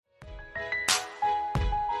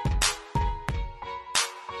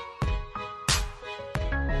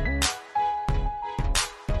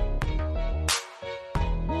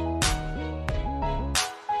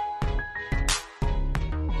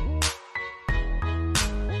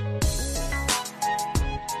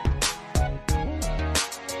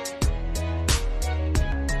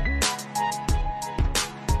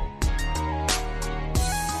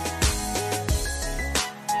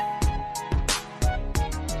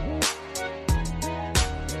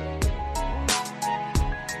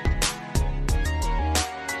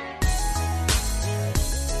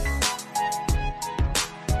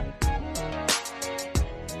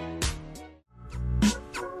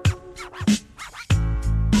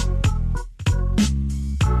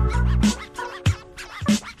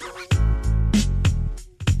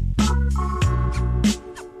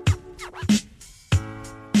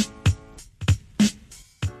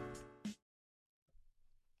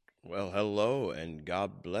Well, hello and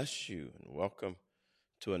God bless you, and welcome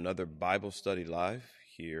to another Bible study live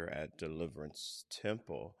here at Deliverance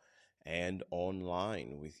Temple and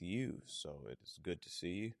online with you. So it is good to see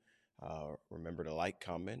you. Remember to like,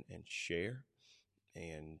 comment, and share,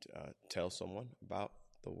 and tell someone about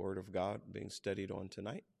the Word of God being studied on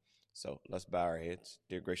tonight. So let's bow our heads.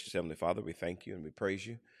 Dear gracious Heavenly Father, we thank you and we praise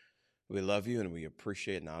you. We love you and we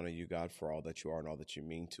appreciate and honor you, God, for all that you are and all that you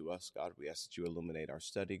mean to us, God. We ask that you illuminate our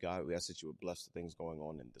study, God. We ask that you would bless the things going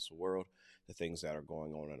on in this world, the things that are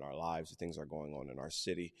going on in our lives, the things that are going on in our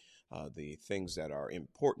city, the things that are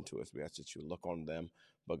important to us. We ask that you look on them.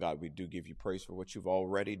 But God, we do give you praise for what you've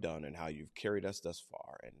already done and how you've carried us thus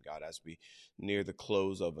far. And God, as we near the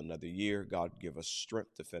close of another year, God, give us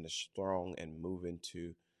strength to finish strong and move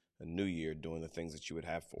into a new year doing the things that you would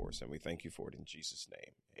have for us. And we thank you for it in Jesus'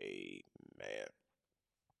 name. Amen.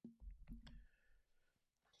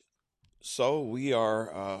 So we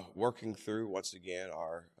are working through, once again,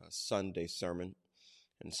 our Sunday sermon.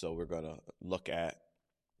 And so we're going to look at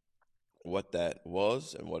what that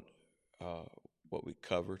was and what we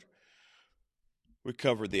covered. We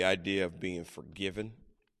covered the idea of being forgiven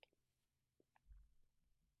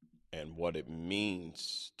and what it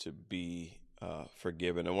means to be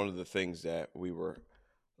forgiven. And one of the things that we were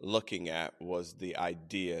looking at was the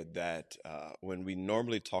idea that when we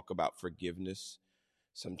normally talk about forgiveness,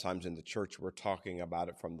 sometimes in the church, we're talking about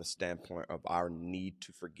it from the standpoint of our need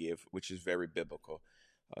to forgive, which is very biblical.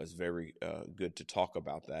 It's very good to talk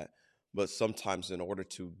about that. But sometimes in order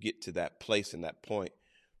to get to that place and that point,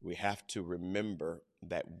 we have to remember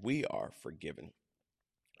that we are forgiven.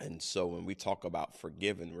 And so when we talk about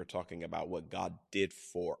forgiven, we're talking about what God did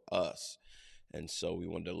for us. And so we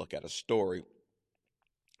wanted to look at a story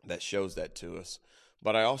that shows that to us.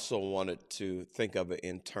 But I also wanted to think of it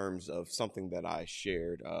in terms of something that I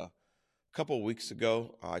shared a couple of weeks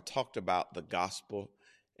ago. I talked about the gospel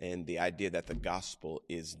and the idea that the gospel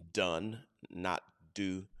is done, not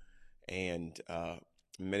do. And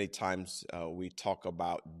many times we talk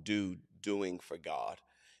about doing for God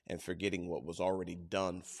and forgetting what was already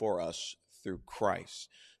done for us through Christ.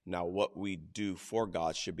 Now, what we do for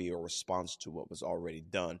God should be a response to what was already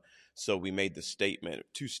done. So we made the statement,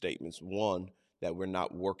 two statements. One, that we're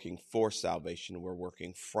not working for salvation, we're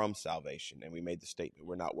working from salvation. And we made the statement,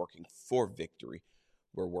 we're not working for victory,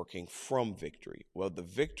 we're working from victory. Well, the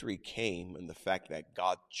victory came in the fact that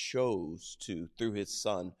God chose to, through his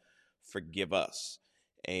son, forgive us.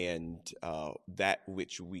 And that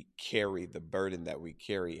which we carry, the burden that we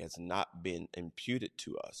carry, has not been imputed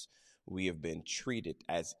to us. We have been treated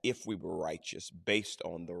as if we were righteous based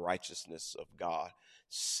on the righteousness of God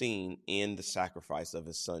seen in the sacrifice of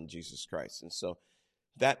his son, Jesus Christ. And so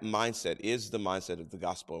that mindset is the mindset of the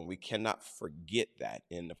gospel, and we cannot forget that.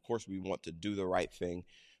 And of course, we want to do the right thing.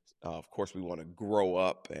 Of course, we want to grow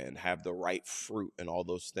up and have the right fruit and all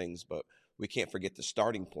those things, but we can't forget the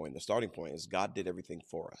starting point. The starting point is God did everything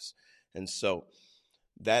for us. And so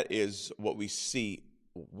that is what we see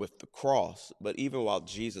with the cross. But even while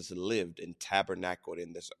Jesus lived and tabernacled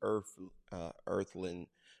in this earthen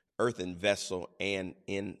vessel and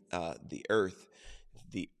in the earth,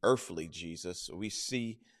 the earthly Jesus, we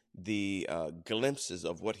see the glimpses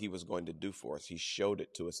of what he was going to do for us. He showed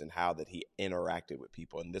it to us and how that he interacted with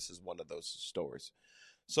people. And this is one of those stories.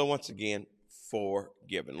 So once again,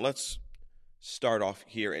 forgiven. Let's start off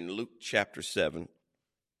here in Luke chapter 7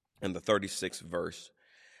 and the 36th verse.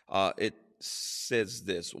 It says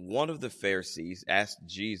this: one of the Pharisees asked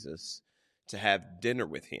Jesus to have dinner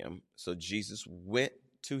with him. So Jesus went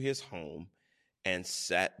to his home and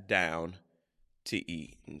sat down to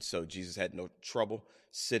eat. And so Jesus had no trouble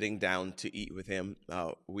sitting down to eat with him.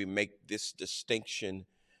 We make this distinction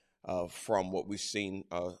from what we've seen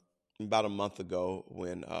about a month ago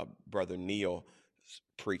when Brother Neil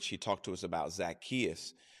preached. He talked to us about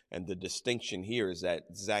Zacchaeus. And the distinction here is that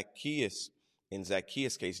in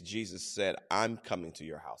Zacchaeus' case, Jesus said, I'm coming to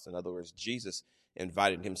your house. In other words, Jesus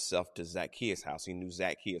invited himself to Zacchaeus' house. He knew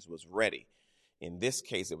Zacchaeus was ready. In this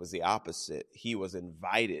case, it was the opposite. He was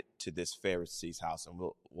invited to this Pharisee's house, and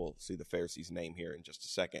we'll see the Pharisee's name here in just a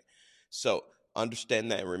second. So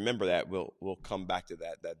understand that and remember that. We'll come back to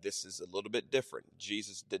that this is a little bit different.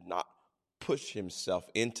 Jesus did not push himself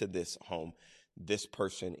into this home. This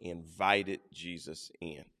person invited Jesus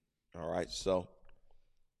in. All right, so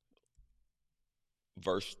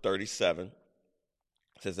verse 37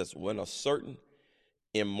 says this: when a certain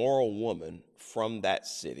immoral woman from that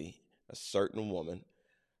city, a certain woman,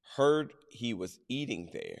 heard he was eating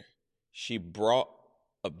there, she brought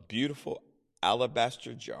a beautiful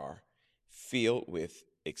alabaster jar filled with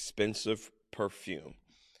expensive perfume.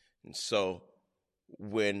 And so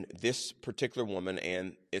when this particular woman,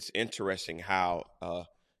 and it's interesting how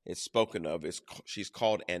it's spoken of, she's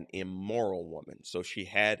called an immoral woman. So she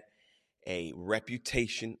had a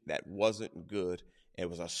reputation that wasn't good. It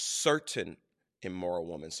was a certain immoral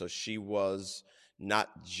woman. So she was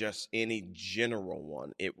not just any general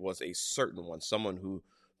one, it was a certain one, someone who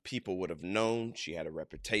people would have known. She had a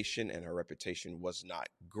reputation, and her reputation was not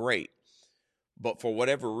great. But for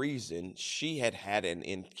whatever reason, she had had an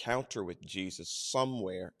encounter with Jesus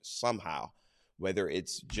somewhere, somehow, whether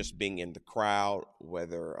it's just being in the crowd,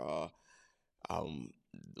 whether um,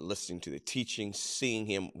 listening to the teaching, seeing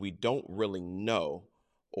him. We don't really know,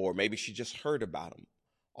 or maybe she just heard about him.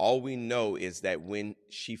 All we know is that when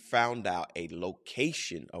she found out a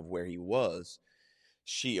location of where he was,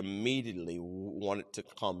 she immediately wanted to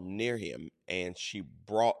come near him, and she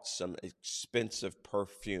brought some expensive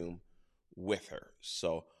perfume with her.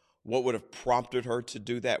 So, what would have prompted her to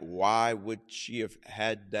do that? Why would she have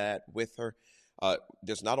had that with her?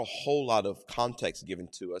 There's not a whole lot of context given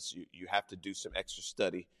to us. You have to do some extra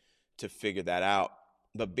study to figure that out.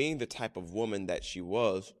 But being the type of woman that she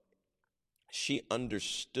was, she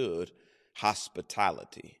understood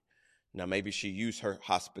hospitality. Now, maybe she used her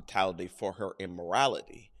hospitality for her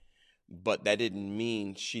immorality, but that didn't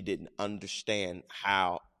mean she didn't understand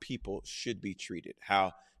how people should be treated,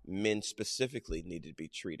 how men specifically needed to be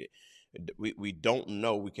treated. We don't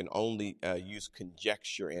know. We can only use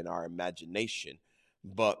conjecture in our imagination,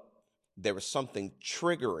 but there was something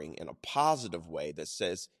triggering in a positive way that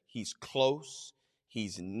says he's close,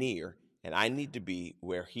 he's near, and I need to be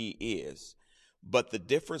where he is. But the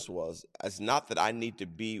difference is not that I need to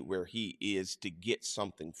be where he is to get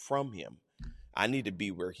something from him. I need to be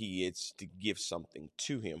where he is to give something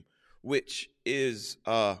to him, which is,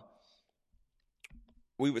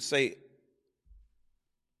 we would say,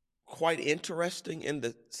 quite interesting in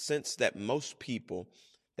the sense that most people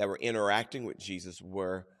that were interacting with Jesus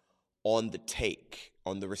were on the take,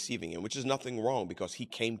 on the receiving end, which is nothing wrong because he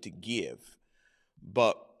came to give.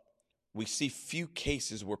 But we see few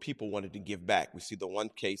cases where people wanted to give back. We see the one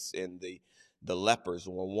case in the lepers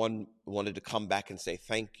where one wanted to come back and say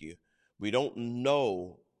thank you. We don't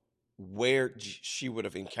know where she would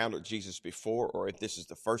have encountered Jesus before or if this is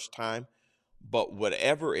the first time, but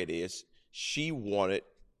whatever it is, she wanted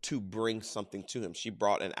to bring something to him. She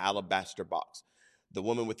brought an alabaster box. The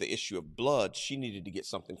woman with the issue of blood, she needed to get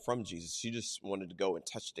something from Jesus. She just wanted to go and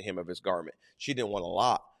touch the hem of his garment. She didn't want a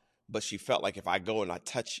lot, but she felt like if I go and I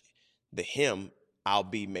touch the hem, I'll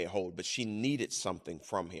be made whole. But she needed something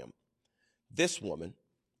from him. This woman,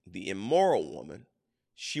 the immoral woman,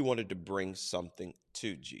 she wanted to bring something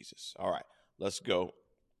to Jesus. All right, let's go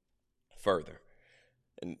further.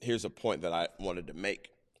 And here's a point that I wanted to make,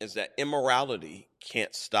 is that immorality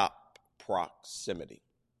can't stop proximity.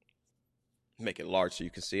 Make it large so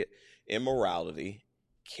you can see it. Immorality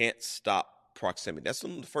can't stop proximity. That's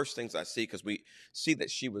one of the first things I see, because we see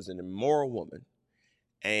that she was an immoral woman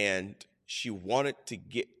and she wanted to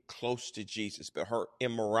get close to Jesus, but her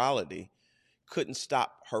immorality couldn't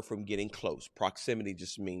stop her from getting close. Proximity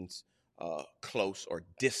just means close or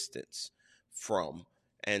distance from.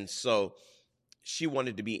 And so she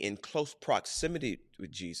wanted to be in close proximity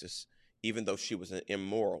with Jesus, even though she was an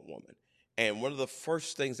immoral woman. And one of the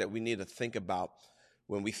first things that we need to think about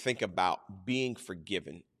when we think about being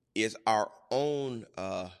forgiven is our own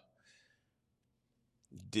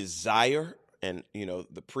desire. And,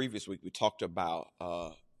 the previous week we talked about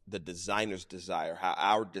the designer's desire, how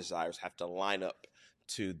our desires have to line up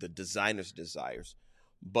to the designer's desires.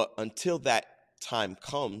 But until that time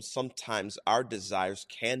comes, sometimes our desires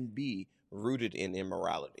can be rooted in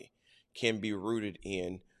immorality, can be rooted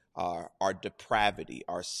in our depravity,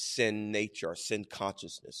 our sin nature, our sin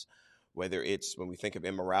consciousness. Whether it's, when we think of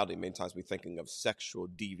immorality, many times we're thinking of sexual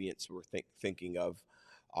deviance, we're thinking of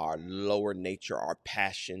our lower nature, our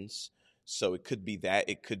passions. So it could be that,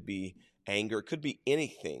 it could be anger, it could be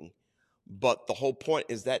anything. But the whole point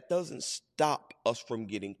is that doesn't stop us from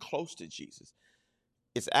getting close to Jesus.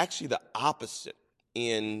 It's actually the opposite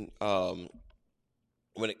in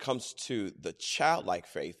when it comes to the childlike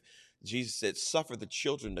faith. Jesus said, suffer the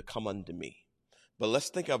children to come unto me. But let's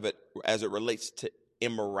think of it as it relates to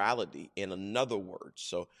immorality in another word.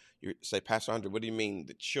 So you say, Pastor Andre, what do you mean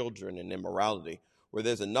the children and immorality? Where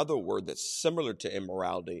there's another word that's similar to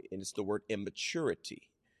immorality, and it's the word immaturity.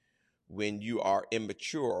 When you are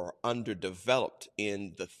immature or underdeveloped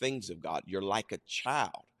in the things of God, you're like a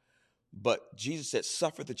child. But Jesus said,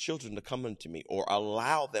 suffer the children to come unto me, or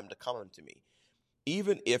allow them to come unto me.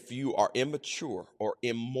 even if you are immature or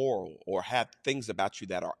immoral or have things about you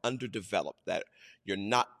that are underdeveloped, that you're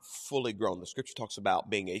not fully grown. The scripture talks about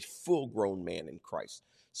being a full grown man in Christ.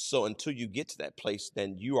 So until you get to that place,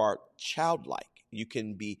 then you are childlike. You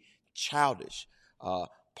can be childish.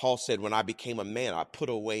 Paul said, when I became a man, I put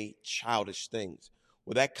away childish things.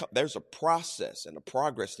 Well, there's a process and a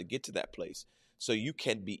progress to get to that place. So you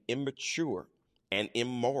can be immature and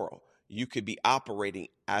immoral. You could be operating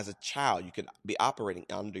as a child. You could be operating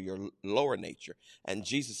under your lower nature. And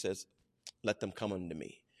Jesus says, let them come unto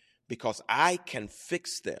me, because I can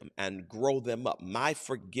fix them and grow them up. My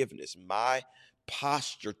forgiveness, my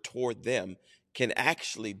posture toward them can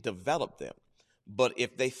actually develop them. But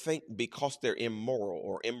if they think because they're immoral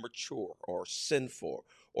or immature or sinful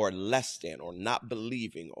or less than or not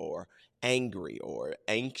believing or angry or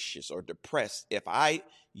anxious or depressed, if I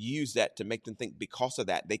use that to make them think because of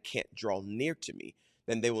that they can't draw near to me,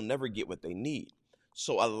 then they will never get what they need.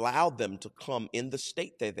 So allow them to come in the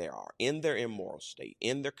state that they are, in their immoral state,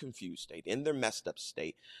 in their confused state, in their messed up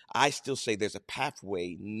state. I still say there's a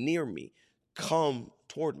pathway near me. Come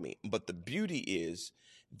toward me. But the beauty is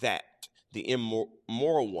that the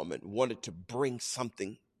immoral woman wanted to bring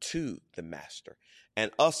something to the master.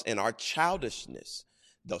 And us in our childishness,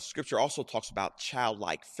 the scripture also talks about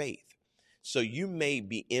childlike faith. So you may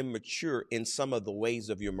be immature in some of the ways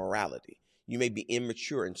of your morality. You may be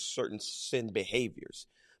immature in certain sin behaviors.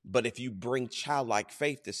 But if you bring childlike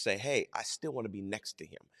faith to say, hey, I still want to be next to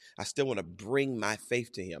him. I still want to bring my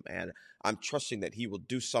faith to him. And I'm trusting that he will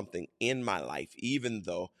do something in my life, even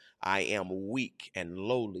though I am weak and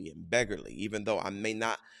lowly and beggarly, even though I may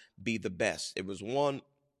not be the best. It was one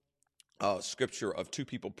scripture of two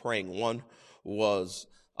people praying. One was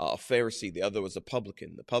a Pharisee. The other was a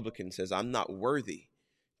publican. The publican says, I'm not worthy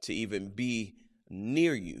to even be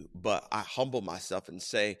near you, but I humble myself and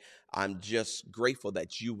say, I'm just grateful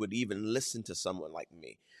that you would even listen to someone like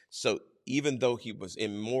me. So even though he was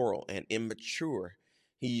immoral and immature,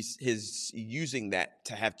 he's using that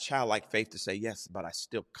to have childlike faith to say, yes, but I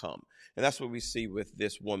still come. And that's what we see with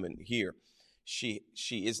this woman here. She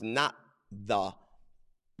is not the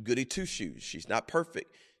goody two shoes. She's not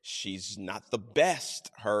perfect. She's not the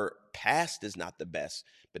best. Her past is not the best.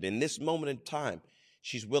 But in this moment in time,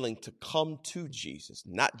 she's willing to come to Jesus,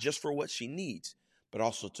 not just for what she needs, but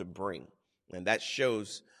also to bring. And that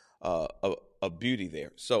shows a beauty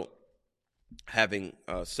there. So having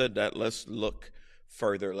said that, let's look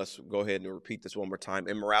further. Let's go ahead and repeat this one more time.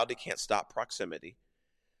 Immorality can't stop proximity.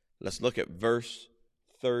 Let's look at verse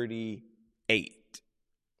 38.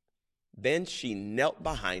 Then she knelt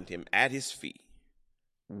behind him at his feet,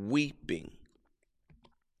 weeping.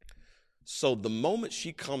 So the moment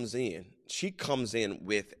she comes in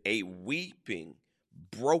with a weeping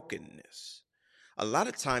brokenness. A lot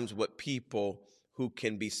of times what people who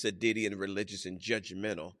can be seditious and religious and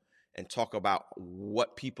judgmental and talk about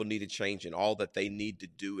what people need to change and all that they need to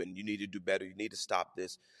do, and you need to do better, you need to stop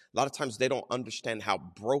this. A lot of times they don't understand how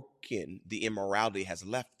broken the immorality has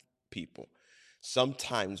left people.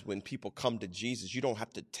 Sometimes when people come to Jesus, you don't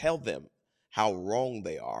have to tell them how wrong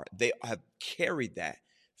they are. They have carried that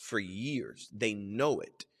for years. They know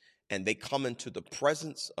it. And they come into the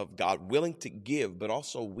presence of God willing to give, but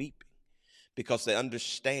also weeping, because they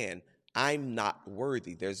understand I'm not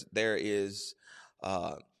worthy. There's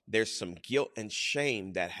some guilt and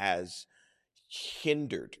shame that has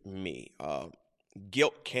hindered me.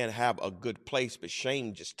 Guilt can't have a good place, but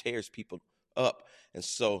shame just tears people up. And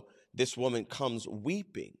so this woman comes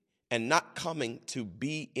weeping and not coming to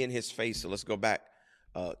be in his face. So let's go back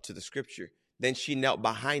to the scripture. Then she knelt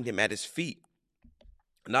behind him at his feet,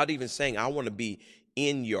 not even saying, I want to be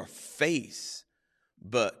in your face,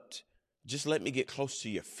 but just let me get close to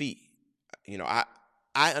your feet. You know, I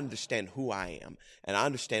understand who I am, and I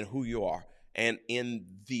understand who you are. And in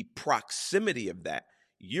the proximity of that,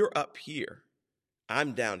 you're up here,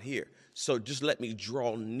 I'm down here. So just let me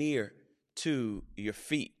draw near to your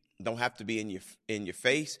feet. Don't have to be in your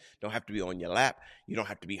face. Don't have to be on your lap. You don't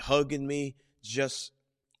have to be hugging me. Just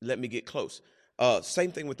let me get close.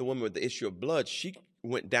 Same thing with the woman with the issue of blood. She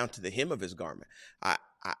went down to the hem of his garment. I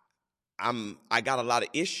got a lot of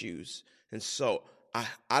issues, and so you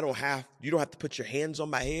don't have to put your hands on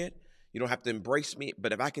my head. You don't have to embrace me.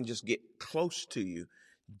 But if I can just get close to you,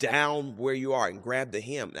 down where you are, and grab the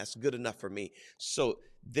hem, that's good enough for me. So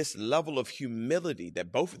this level of humility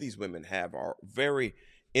that both of these women have are very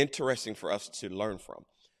interesting for us to learn from.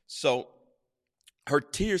 So her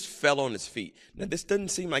tears fell on his feet. Now, this doesn't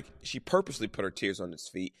seem like she purposely put her tears on his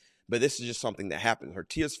feet, but this is just something that happened. Her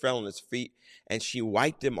tears fell on his feet, and she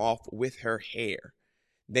wiped them off with her hair.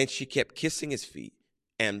 Then she kept kissing his feet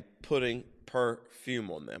and putting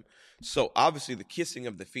perfume on them. So obviously the kissing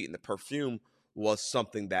of the feet and the perfume was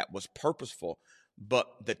something that was purposeful,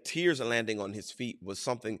 but the tears landing on his feet was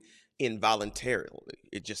something involuntarily.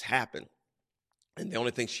 It just happened. And the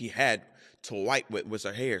only thing she had to wipe with was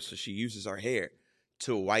her hair. So she uses her hair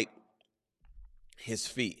to wipe his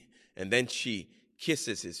feet. And then she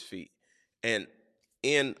kisses his feet. And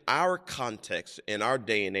in our context, in our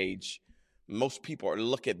day and age, most people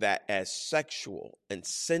look at that as sexual and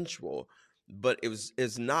sensual, but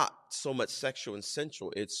it's not so much sexual and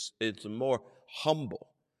sensual. It's more humble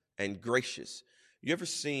and gracious. You ever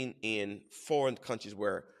seen in foreign countries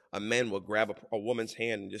where a man will grab a woman's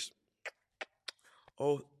hand and just,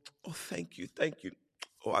 oh, thank you.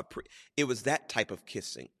 Oh, it was that type of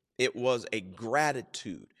kissing. It was a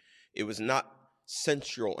gratitude. It was not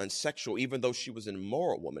sensual and sexual, even though she was an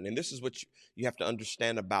immoral woman. And this is what you have to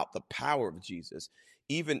understand about the power of Jesus.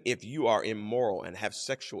 Even if you are immoral and have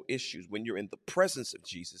sexual issues, when you're in the presence of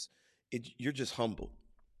Jesus, you're just humble.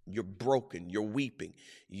 You're broken. You're weeping.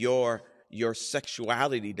 Your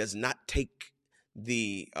sexuality does not take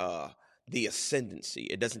the ascendancy.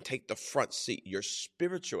 It doesn't take the front seat. Your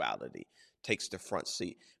spirituality takes the front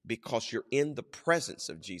seat because you're in the presence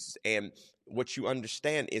of Jesus. And what you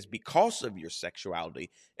understand is because of your sexuality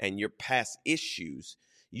and your past issues,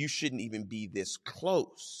 you shouldn't even be this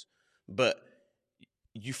close, but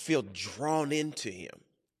you feel drawn into him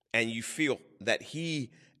and you feel that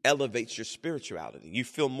he elevates your spirituality. You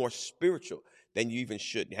feel more spiritual than you even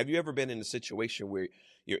should. Have you ever been in a situation where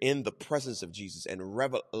you're in the presence of Jesus and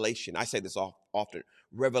revelation, I say this often,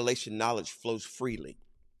 revelation knowledge flows freely.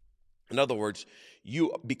 In other words,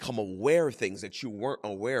 you become aware of things that you weren't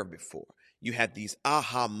aware of before. You had these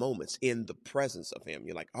aha moments in the presence of him.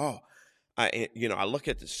 You're like, oh, I look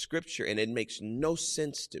at the scripture and it makes no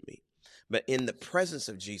sense to me. But in the presence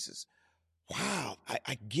of Jesus, wow,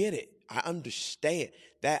 I get it. I understand.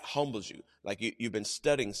 That humbles you. Like you've been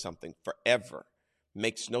studying something forever.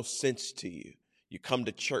 Makes no sense to you. You come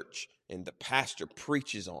to church and the pastor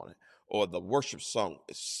preaches on it, or the worship song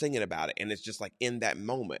is singing about it. And it's just like in that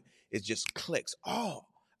moment, it just clicks. Oh,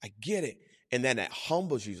 I get it. And then that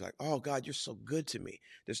humbles you. It's like, oh, God, you're so good to me.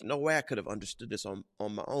 There's no way I could have understood this on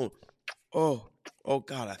my own. Oh,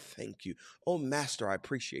 God, I thank you. Oh, Master, I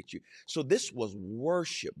appreciate you. So this was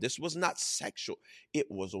worship. This was not sexual. It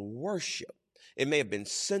was worship. It may have been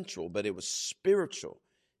sensual, but it was spiritual,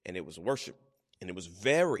 and it was worship, and it was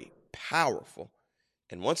very powerful.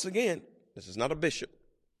 And once again, this is not a bishop.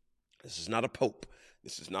 This is not a pope.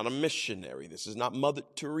 This is not a missionary. This is not Mother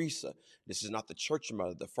Teresa. This is not the church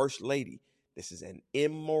mother, the first lady. This is an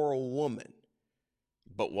immoral woman.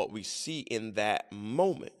 But what we see in that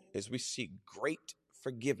moment is we see great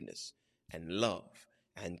forgiveness and love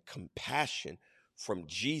and compassion from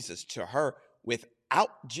Jesus to her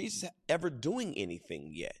without Jesus ever doing anything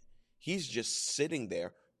yet. He's just sitting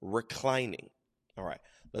there reclining. All right,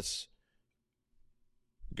 let's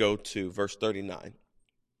go to verse 39.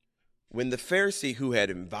 When the Pharisee who had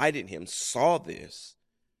invited him saw this,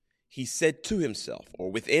 he said to himself,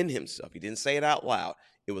 or within himself, he didn't say it out loud,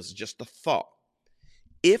 it was just a thought.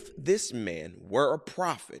 If this man were a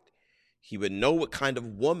prophet, he would know what kind of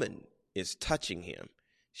woman is touching him.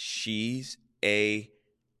 She's a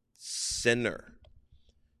sinner.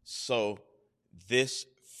 So this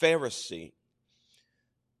Pharisee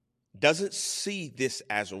doesn't see this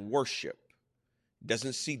as worship,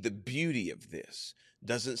 doesn't see the beauty of this,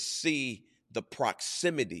 doesn't see the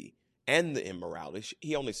proximity and the immorality.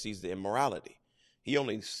 He only sees the immorality. He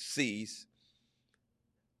only sees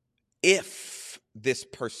if this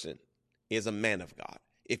person is a man of God,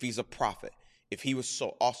 if he's a prophet, if he was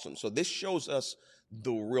so awesome. So this shows us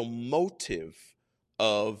the real motive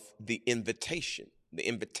of the invitation. The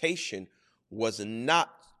invitation was not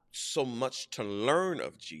so much to learn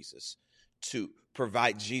of Jesus, to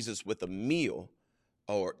provide Jesus with a meal,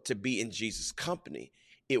 or to be in Jesus' company.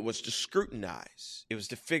 It was to scrutinize. It was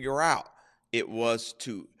to figure out. It was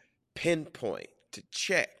to pinpoint, to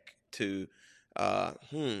check, to,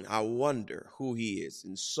 I wonder who he is.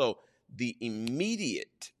 And so the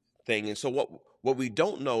immediate thing, and so what we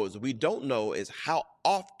don't know is how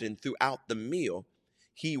often throughout the meal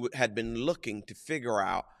he had been looking to figure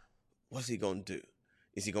out, what's he going to do?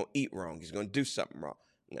 Is he going to eat wrong? Is he going to do something wrong?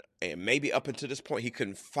 And maybe up until this point, he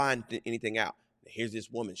couldn't find anything out. Here's this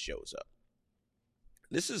woman shows up.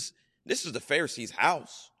 This is the Pharisee's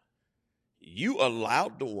house. You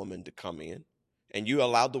allowed the woman to come in, and you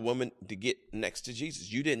allowed the woman to get next to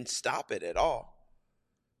Jesus. You didn't stop it at all.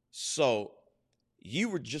 So you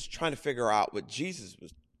were just trying to figure out what Jesus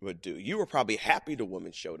would do. You were probably happy the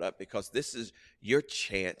woman showed up because this is your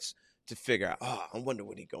chance to figure out, I wonder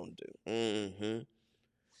what he's going to do.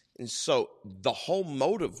 And so the whole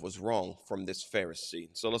motive was wrong from this Pharisee.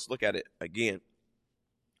 So let's look at it again.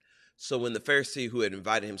 So when the Pharisee who had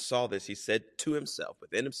invited him saw this, he said to himself,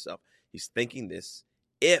 within himself, he's thinking this,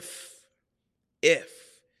 if.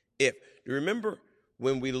 Do you remember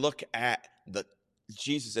when we look at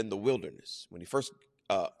Jesus in the wilderness, when he first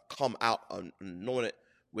come out anointed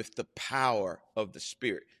with the power of the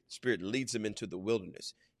Spirit leads him into the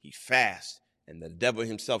wilderness. He fasts, and the devil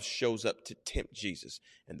himself shows up to tempt Jesus.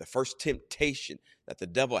 And the first temptation that the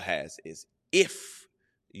devil has is, if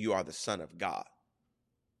you are the Son of God,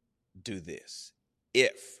 do this.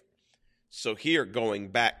 If. So here, going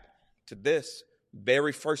back to this,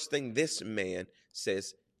 very first thing this man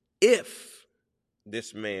says, if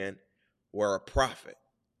this man were a prophet.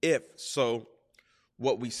 If. So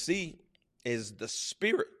what we see is the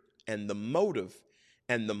spirit and the motive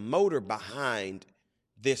behind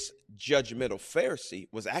this judgmental Pharisee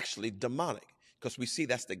was actually demonic, because we see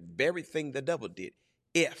that's the very thing the devil did.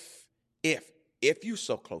 If you're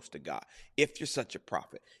so close to God, if you're such a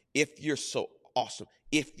prophet, if you're so awesome,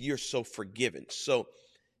 if you're so forgiven. So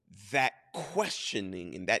that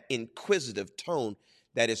questioning and that inquisitive tone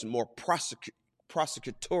that is more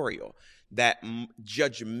prosecutorial, that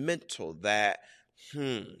judgmental, that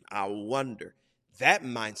I wonder, that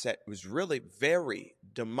mindset was really very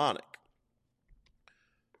demonic.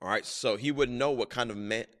 All right, so he would know what kind of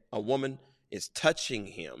man a woman is touching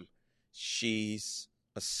him. She's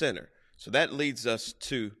a sinner. So that leads us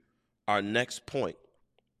to our next point.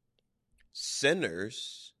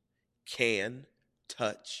 Sinners can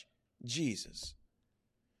touch Jesus.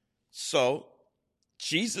 So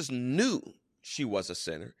Jesus knew she was a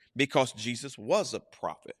sinner because Jesus was a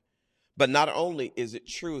prophet. But not only is it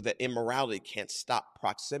true that immorality can't stop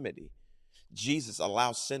proximity, Jesus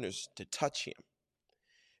allows sinners to touch him,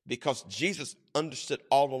 because Jesus understood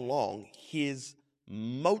all along his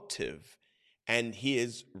motive and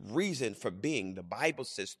his reason for being. The Bible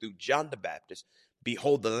says through John the Baptist,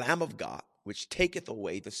 behold the Lamb of God, which taketh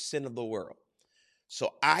away the sin of the world.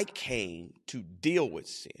 So I came to deal with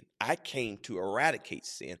sin. I came to eradicate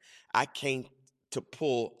sin. I came to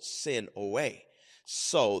pull sin away.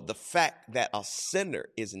 So the fact that a sinner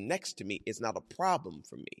is next to me is not a problem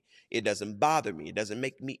for me. It doesn't bother me. It doesn't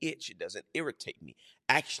make me itch. It doesn't irritate me.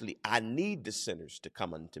 Actually, I need the sinners to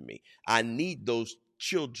come unto me. I need those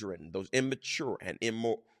children, those immature and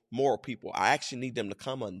immoral people. I actually need them to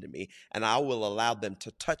come unto me, and I will allow them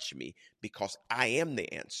to touch me because I am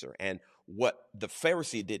the answer. And what the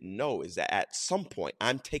Pharisee didn't know is that at some point,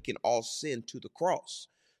 I'm taking all sin to the cross.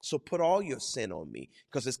 So put all your sin on me,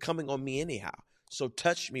 because it's coming on me anyhow. So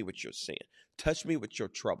touch me with your sin. Touch me with your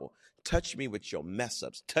trouble. Touch me with your mess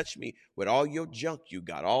ups. Touch me with all your junk you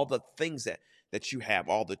got, all the things that you have,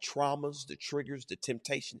 all the traumas, the triggers, the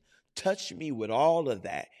temptation. Touch me with all of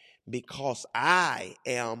that, because I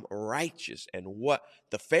am righteous. And what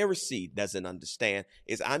the Pharisee doesn't understand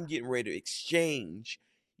is I'm getting ready to exchange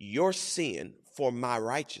your sin for my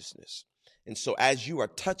righteousness. And so as you are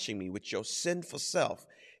touching me with your sinful self,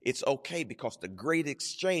 it's okay, because the great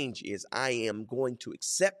exchange is I am going to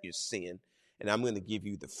accept your sin, and I'm going to give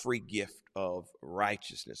you the free gift of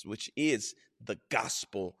righteousness, which is the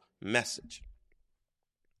gospel message.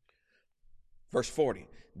 Verse 40,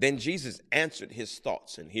 then Jesus answered his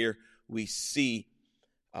thoughts. And here we see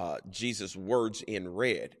Jesus' words in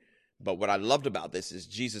red. But what I loved about this is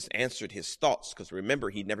Jesus answered his thoughts, because remember,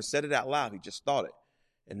 he never said it out loud. He just thought it.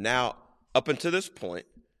 And now, up until this point,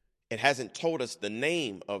 it hasn't told us the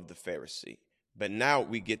name of the Pharisee, but now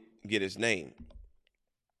we get his name.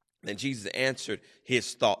 Then Jesus answered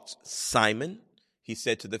his thoughts. Simon, he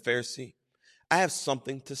said to the Pharisee, I have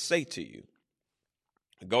something to say to you.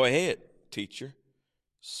 Go ahead, teacher,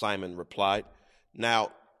 Simon replied.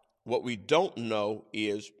 Now, what we don't know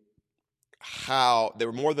is how there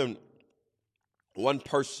were more than one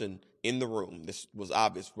person in the room. This was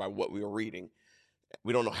obvious by what we were reading.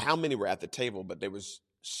 We don't know how many were at the table, but there was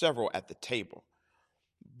several at the table.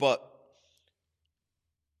 But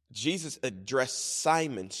Jesus addressed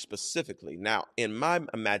Simon specifically. Now, in my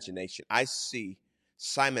imagination, I see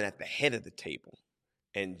Simon at the head of the table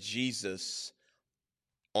and Jesus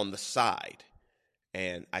on the side.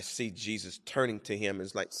 And I see Jesus turning to him and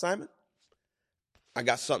is like, Simon, I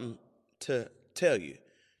got something to tell you.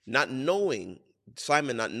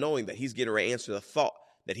 Simon not knowing that he's getting ready to answer the thought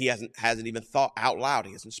that he hasn't even thought out loud.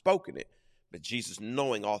 He hasn't spoken it. But Jesus,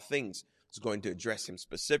 knowing all things, is going to address him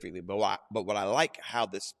specifically. But what I like how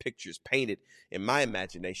this picture is painted in my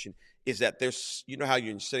imagination is that there's, you know how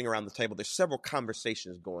you're sitting around the table, there's several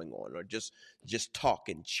conversations going on, or just talk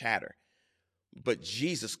and chatter. But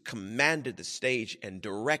Jesus commanded the stage and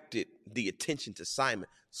directed the attention to Simon.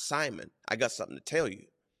 Simon, I got something to tell you.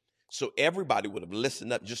 So everybody would have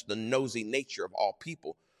listened up. Just the nosy nature of all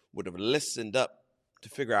people would have listened up to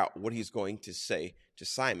figure out what he's going to say to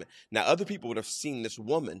Simon. Now, other people would have seen this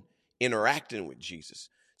woman interacting with Jesus.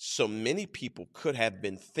 So many people could have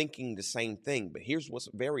been thinking the same thing. But here's what's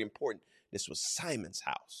very important. This was Simon's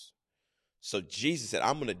house. So Jesus said,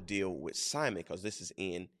 I'm going to deal with Simon because this is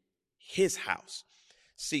in his house.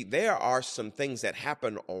 See, there are some things that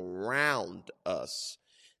happen around us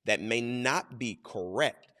that may not be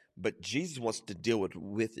correct, but Jesus wants to deal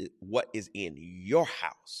with it, what is in your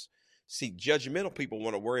house. See, judgmental people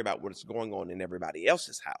want to worry about what's going on in everybody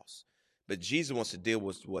else's house, but Jesus wants to deal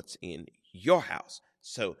with what's in your house.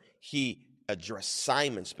 So he addressed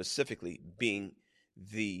Simon specifically, being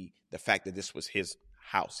the fact that this was his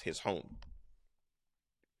house, his home.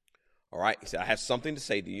 All right, he said, I have something to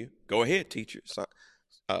say to you. Go ahead, teacher.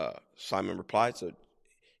 Simon replied. So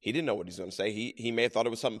he didn't know what he's going to say. He may have thought it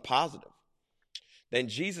was something positive. Then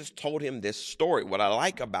Jesus told him this story. What I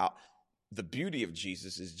like about the beauty of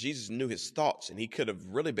Jesus is Jesus knew his thoughts, and he could have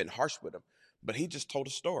really been harsh with him, but he just told a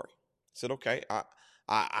story. He said, okay,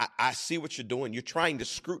 I see what you're doing. You're trying to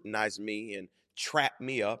scrutinize me and trap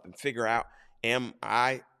me up and figure out, am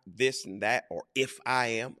I this and that, or if I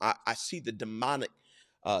am. I see the demonic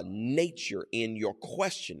nature in your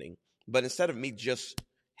questioning, but instead of me just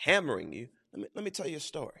hammering you, let me tell you a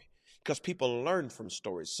story, because people learn from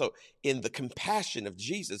stories. So in the compassion of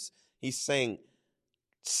Jesus, he's saying,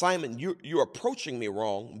 Simon, you're approaching me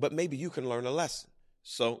wrong, but maybe you can learn a lesson.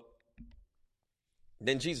 So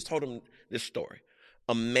then Jesus told him this story.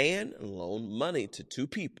 A man loaned money to two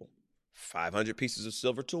people, 500 pieces of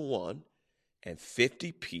silver to one and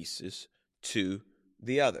 50 pieces to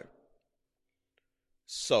the other.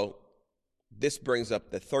 So this brings up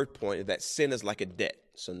the third point, that sin is like a debt.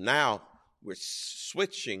 So now we're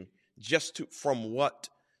switching from what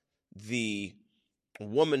the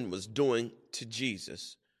woman was doing to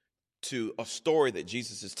Jesus to a story that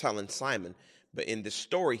Jesus is telling Simon. But in this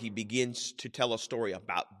story, he begins to tell a story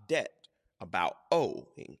about debt, about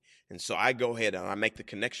owing. And so I go ahead and I make the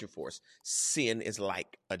connection for us. Sin is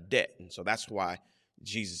like a debt. And so that's why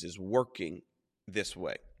Jesus is working this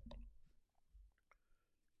way.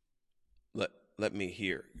 Let me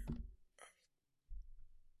hear.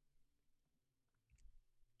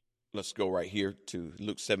 Let's go right here to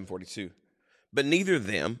Luke 7:42. But neither of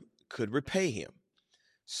them could repay him.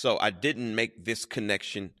 So I didn't make this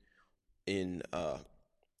connection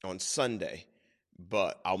on Sunday,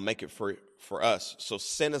 but I'll make it for us. So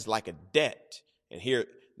sin is like a debt. And here,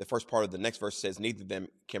 the first part of the next verse says, neither of them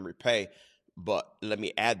can repay. But let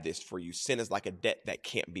me add this for you. Sin is like a debt that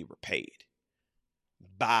can't be repaid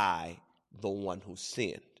by the one who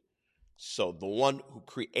sinned. So the one who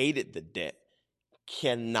created the debt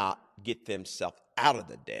cannot get themselves out of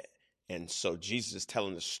the debt. And so Jesus is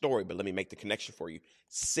telling the story, but let me make the connection for you.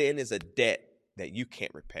 Sin is a debt that you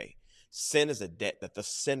can't repay. Sin is a debt that the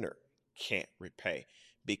sinner can't repay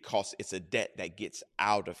because it's a debt that gets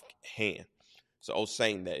out of hand. So old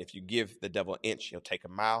saying that if you give the devil an inch, he'll take a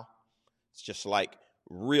mile. It's just like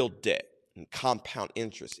real debt and compound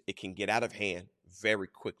interest. It can get out of hand very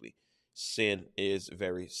quickly. Sin is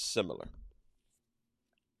very similar.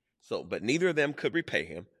 So, but neither of them could repay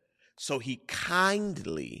him. So he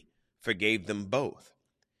kindly forgave them both,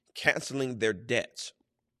 canceling their debts.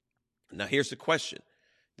 Now, here's the question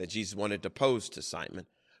that Jesus wanted to pose to Simon.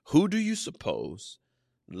 Who do you suppose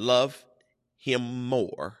loved him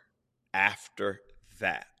more after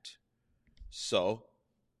that? So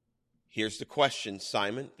here's the question,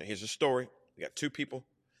 Simon. Now, here's the story. We got two people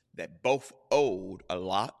that both owed a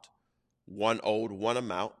lot. One owed one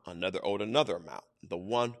amount, another owed another amount. The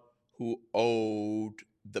one who owed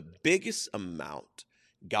the biggest amount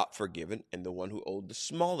got forgiven, and the one who owed the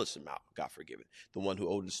smallest amount got forgiven. The one who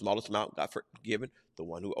owed the smallest amount got forgiven. The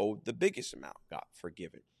one who owed the biggest amount got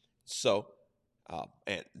forgiven. So,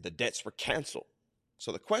 and the debts were canceled.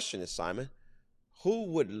 So the question is, Simon, who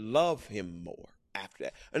would love him more after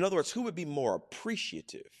that? In other words, who would be more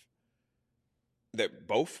appreciative that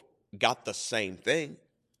both got the same thing,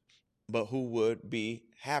 but who would be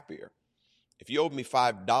happier? If you owed me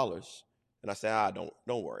 $5 and I say,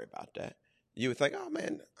 don't worry about that, you would think, oh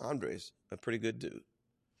man, Andre's a pretty good dude.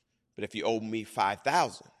 But if you owe me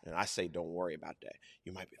 $5,000 and I say, don't worry about that,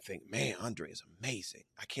 you might think, man, Andre is amazing.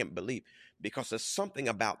 I can't believe, because there's something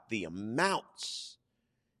about the amounts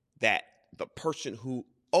that the person who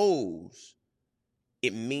owes,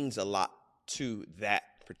 it means a lot to that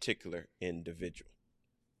particular individual.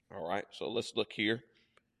 All right, so let's look here.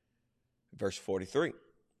 Verse 43.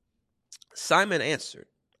 Simon answered,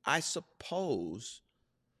 I suppose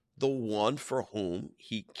the one for whom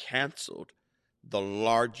he canceled the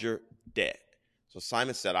larger debt. So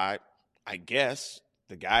Simon said, I guess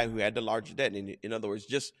the guy who had the larger debt. In other words,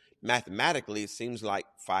 just mathematically, it seems like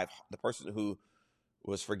the person who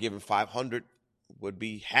was forgiven 500 would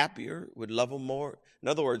be happier, would love him more. In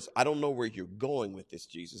other words, I don't know where you're going with this,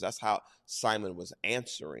 Jesus. That's how Simon was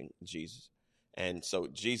answering Jesus. And so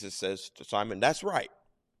Jesus says to Simon, that's right.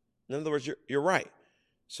 In other words, you're right.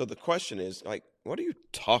 So the question is, like, what are you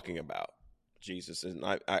talking about, Jesus? And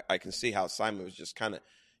I can see how Simon was just kind of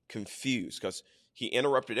confused because he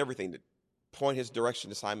interrupted everything to point his direction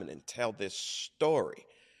to Simon and tell this story.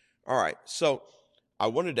 All right, so I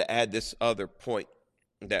wanted to add this other point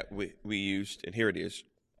that we used, and here it is.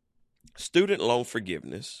 Student loan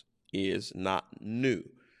forgiveness is not new.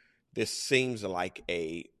 This seems like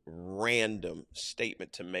a random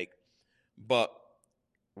statement to make, but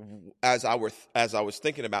as I was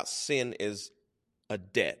thinking about sin is a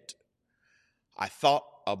debt, I thought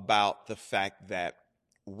about the fact that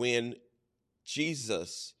when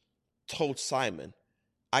Jesus told Simon,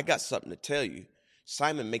 I got something to tell you,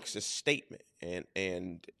 Simon makes a statement,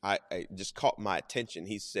 and I just caught my attention.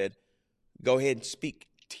 He said, go ahead and speak,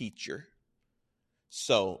 teacher.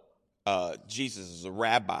 So Jesus is a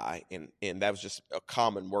rabbi, and that was just a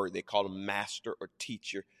common word. They called him master or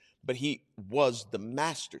teacher, but he was the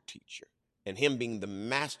master teacher. And him being the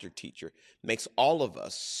master teacher makes all of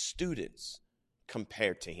us students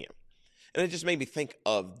compared to him. And it just made me think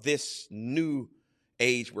of this new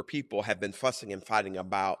age where people have been fussing and fighting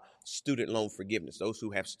about student loan forgiveness, those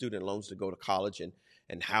who have student loans to go to college,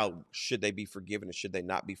 and how should they be forgiven or should they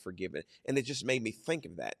not be forgiven. And it just made me think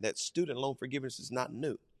of that student loan forgiveness is not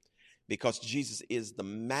new because Jesus is the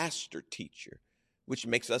master teacher, which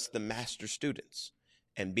makes us the master students.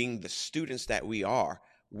 And being the students that we are,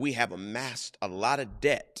 we have amassed a lot of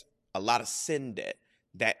debt, a lot of sin debt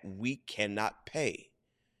that we cannot pay.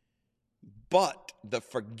 But the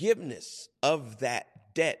forgiveness of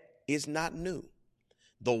that debt is not new.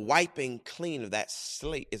 The wiping clean of that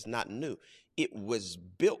slate is not new. It was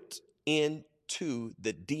built into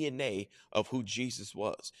the DNA of who Jesus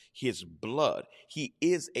was, his blood. He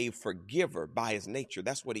is a forgiver by his nature.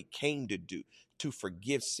 That's what he came to do, to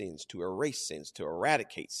forgive sins, to erase sins, to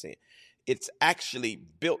eradicate sin. It's actually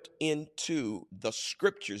built into the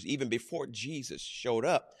scriptures, even before Jesus showed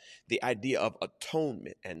up, the idea of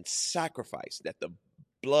atonement and sacrifice, that the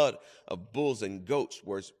blood of bulls and goats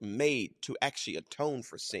was made to actually atone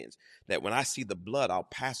for sins. That when I see the blood, I'll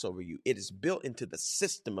pass over you. It is built into the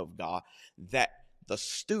system of God that the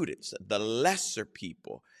students, the lesser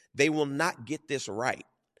people, they will not get this right.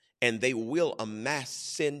 And they will amass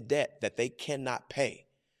sin debt that they cannot pay.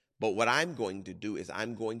 But what I'm going to do is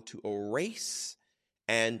I'm going to erase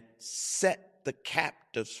and set the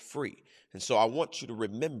captives free. And so I want you to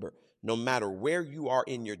remember, no matter where you are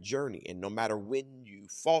in your journey and no matter when you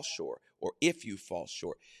fall short or if you fall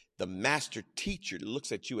short, the master teacher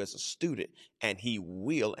looks at you as a student and he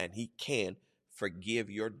will and he can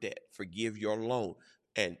forgive your debt, forgive your loan.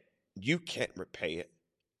 And you can't repay it,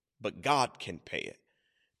 but God can pay it.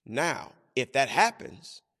 Now, if that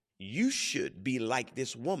happens, you should be like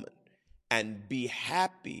this woman and be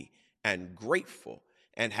happy and grateful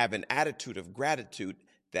and have an attitude of gratitude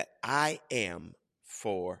that I am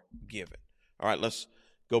forgiven. All right, let's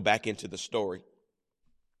go back into the story.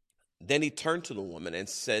 Then he turned to the woman and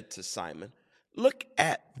said to Simon, look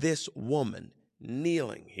at this woman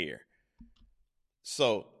kneeling here.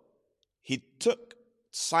 So he took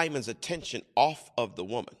Simon's attention off of the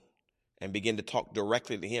woman and began to talk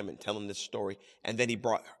directly to him and tell him this story. And then he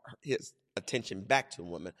brought his attention back to the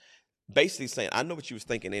woman, basically saying, I know what you was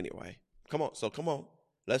thinking anyway. Come on. So come on.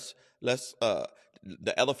 Let's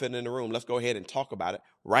the elephant in the room, let's go ahead and talk about it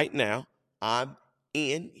right now. I'm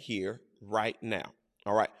in here right now.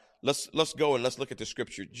 All right. Let's go and let's look at the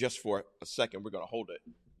scripture just for a second. We're going to hold it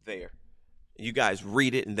there. You guys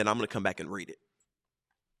read it, and then I'm going to come back and read it.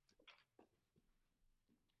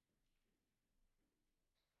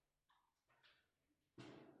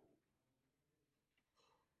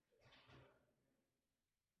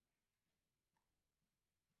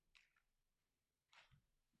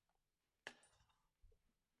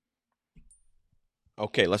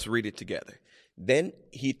 Okay, let's read it together. Then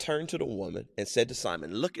he turned to the woman and said to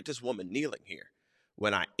Simon, look at this woman kneeling here.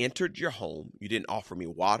 When I entered your home, you didn't offer me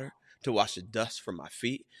water to wash the dust from my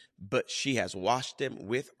feet, but she has washed them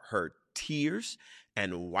with her tears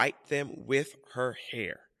and wiped them with her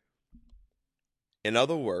hair. In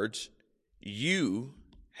other words, you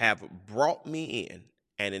have brought me in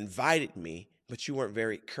and invited me, but you weren't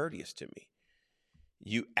very courteous to me.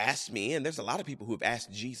 You asked me in. There's a lot of people who have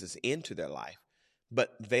asked Jesus into their life,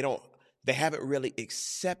 but they haven't really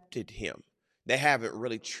accepted him. They haven't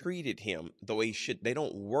really treated him the way he should. They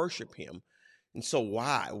don't worship him. And so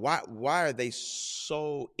why are they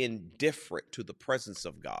so indifferent to the presence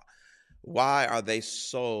of God? Why are they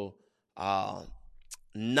so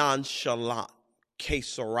nonchalant? Que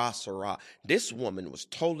sera, sera. This woman was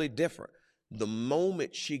totally different. The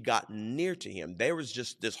moment she got near to him, there was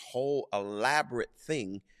just this whole elaborate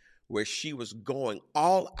thing where she was going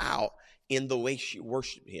all out in the way she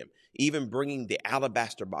worshiped him, even bringing the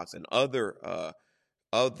alabaster box. And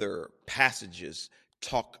other passages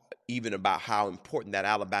talk even about how important that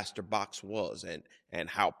alabaster box was, and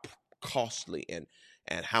how costly and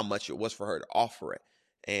how much it was for her to offer it.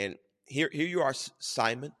 And here you are,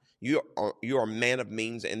 Simon. You are a man of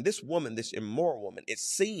means, and this woman, this immoral woman, it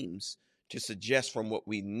seems to suggest from what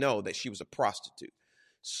we know that she was a prostitute.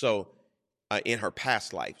 So in her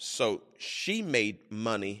past life, so she made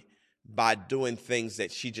money by doing things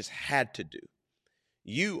that she just had to do.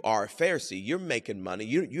 You are a Pharisee. You're making money.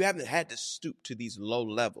 You haven't had to stoop to these low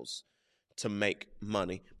levels to make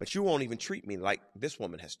money, but you won't even treat me like this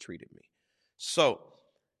woman has treated me. So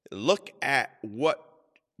look at what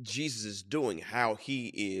Jesus is doing, how he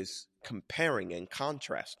is comparing and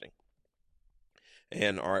contrasting.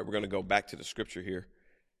 And all right, we're going to go back to the scripture here.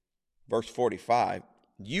 Verse 45,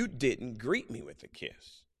 you didn't greet me with a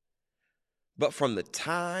kiss, but from the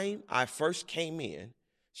time I first came in,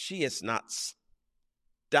 she has not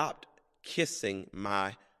stopped kissing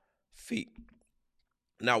my feet.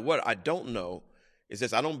 Now, what I don't know is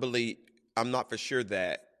this. I'm not for sure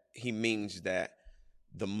that he means that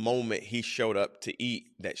the moment he showed up to eat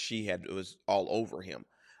that it was all over him.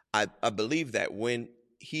 I believe that when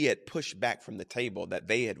he had pushed back from the table, that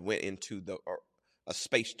they had went into a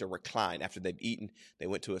space to recline. After they'd eaten, they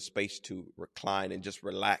went to a space to recline and just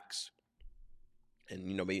relax and,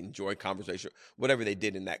 maybe enjoy conversation, whatever they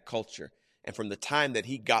did in that culture. And from the time that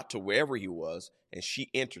he got to wherever he was and she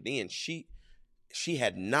entered in, she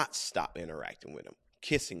had not stopped interacting with him,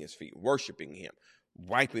 kissing his feet, worshiping him,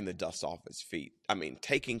 wiping the dust off his feet. I mean,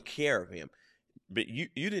 taking care of him. But you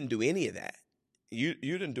didn't do any of that. You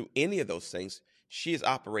didn't do any of those things. She has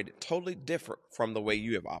operated totally different from the way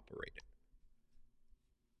you have operated.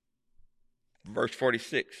 Verse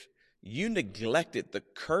 46, you neglected the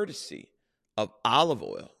courtesy of olive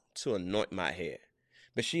oil to anoint my head,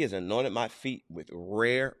 but she has anointed my feet with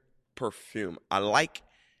rare perfume. I like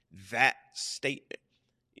that statement.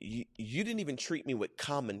 You didn't even treat me with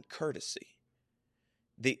common courtesy.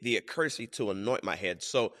 The courtesy to anoint my head.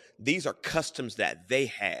 So these are customs that they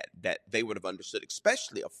had, that they would have understood,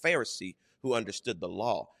 especially a Pharisee who understood the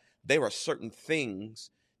law. There are certain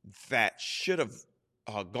things that should have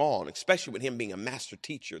gone, especially with him being a master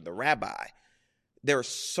teacher, the rabbi. There are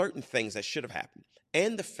certain things that should have happened.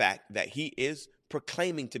 And the fact that he is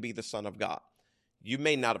proclaiming to be the Son of God. You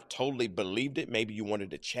may not have totally believed it. Maybe you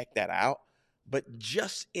wanted to check that out. But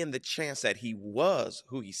just in the chance that he was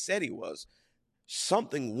who he said he was,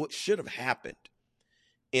 something should have happened.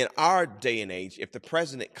 In our day and age, if the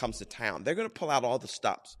president comes to town, they're going to pull out all the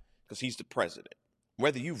stops because he's the president.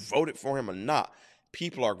 Whether you voted for him or not,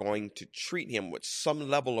 people are going to treat him with some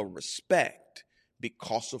level of respect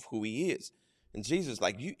because of who he is. And Jesus is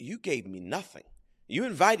like, you gave me nothing. You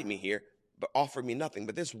invited me here, but offered me nothing.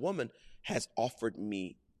 But this woman has offered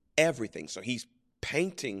me everything. So he's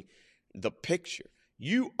painting the picture.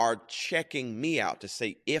 You are checking me out to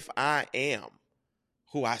say, if I am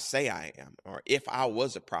who I say I am, or if I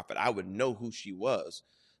was a prophet, I would know who she was.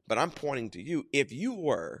 But I'm pointing to you. If you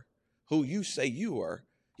were who you say you were,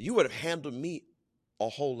 you would have handled me a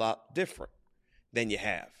whole lot different than you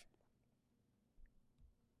have.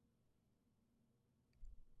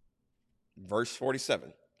 Verse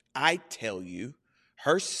 47, I tell you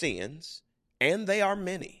her sins, and they are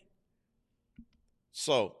many.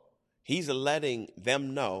 So he's letting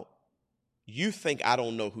them know, you think I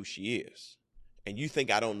don't know who she is. And you think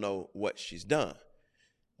I don't know what she's done.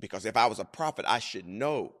 Because if I was a prophet, I should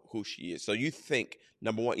know who she is. So you think,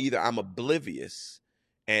 number one, either I'm oblivious.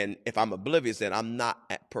 And if I'm oblivious, then I'm not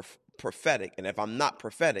prophetic. And if I'm not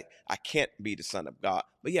prophetic, I can't be the Son of God.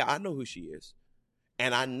 But yeah, I know who she is.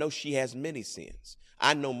 And I know she has many sins.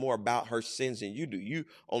 I know more about her sins than you do. You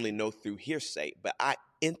only know through hearsay. But I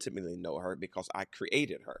intimately know her because I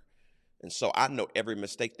created her. And so I know every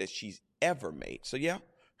mistake that she's ever made. So yeah.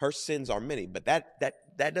 Her sins are many, but that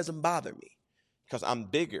doesn't bother me because I'm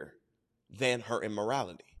bigger than her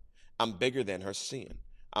immorality. I'm bigger than her sin.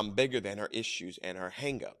 I'm bigger than her issues and her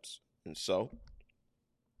hangups. And so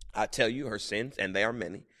I tell you, her sins, and they are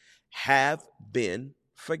many, have been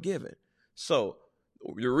forgiven. So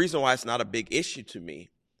The reason why it's not a big issue to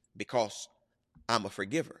me, because I'm a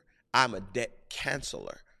forgiver. I'm a debt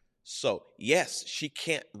canceller. So yes, she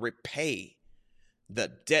can't repay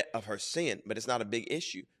the debt of her sin, but it's not a big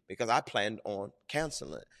issue because I planned on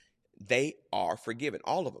canceling it. They are forgiven.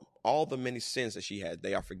 All of them. All the many sins that she had,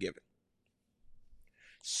 they are forgiven.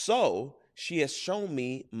 So she has shown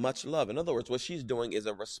me much love. In other words, what she's doing is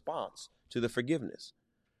a response to the forgiveness.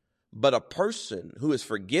 But a person who is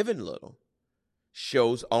forgiven little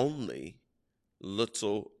shows only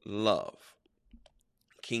little love.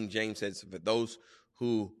 King James says, for those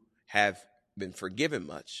who have been forgiven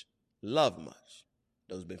much, love much.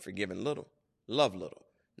 Those who have been forgiven little, love little.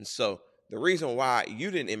 And so the reason why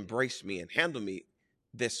you didn't embrace me and handle me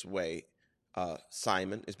this way,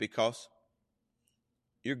 Simon, is because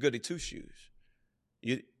you're goody two-shoes.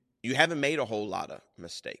 You haven't made a whole lot of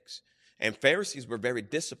mistakes. And Pharisees were very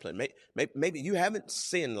disciplined. Maybe you haven't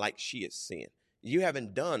sinned like she has sinned. You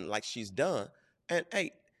haven't done like she's done. And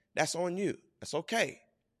hey, that's on you. That's okay.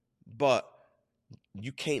 But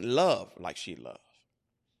you can't love like she loves.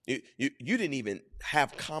 You didn't even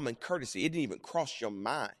have common courtesy. It didn't even cross your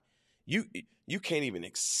mind. You can't even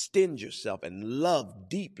extend yourself and love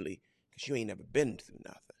deeply because you ain't never been through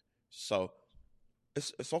nothing. So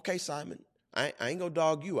it's okay, Simon. I ain't gonna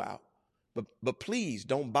dog you out. But please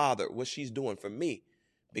don't bother what she's doing for me,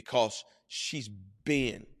 because she's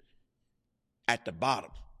been at the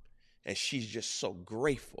bottom and she's just so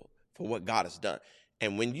grateful for what God has done.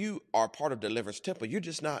 And when you are part of Deliverance Temple, you're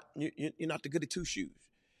just not you're not the goody two shoes.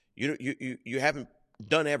 You haven't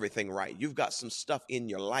done everything right. You've got some stuff in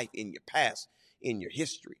your life, in your past, in your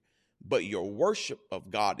history. But your worship of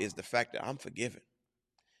God is the fact that I'm forgiven.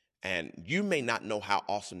 And you may not know how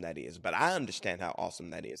awesome that is, but I understand how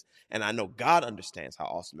awesome that is. And I know God understands how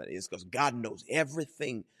awesome that is, because God knows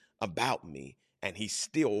everything about me, and he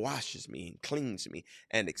still washes me and cleans me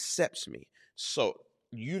and accepts me. So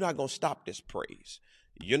you're not going to stop this praise.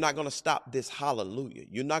 You're not going to stop this hallelujah.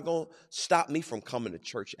 You're not going to stop me from coming to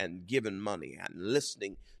church and giving money and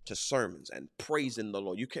listening to sermons and praising the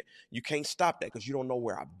Lord. You can't stop that, because you don't know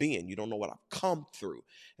where I've been. You don't know what I've come through.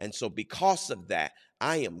 And so because of that,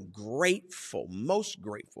 I am grateful, most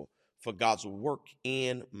grateful for God's work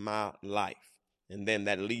in my life. And then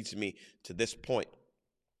that leads me to this point,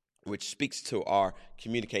 which speaks to our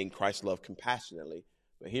communicating Christ's love compassionately.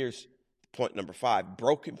 But here's point number 5.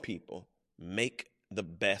 Broken people make the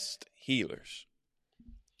best healers.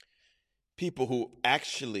 People who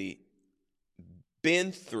actually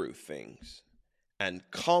been through things and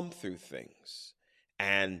come through things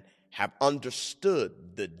and have understood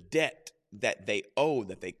the debt that they owe,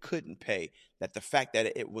 that they couldn't pay, that the fact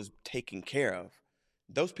that it was taken care of,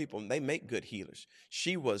 those people, they make good healers.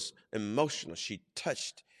 She was emotional. She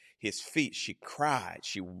touched his feet. She cried.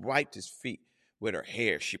 She wiped his feet with her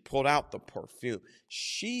hair. She pulled out the perfume.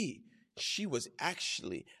 She was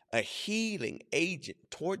actually a healing agent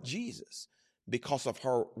toward Jesus because of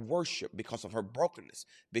her worship, because of her brokenness,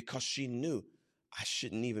 because she knew, I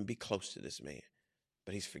shouldn't even be close to this man,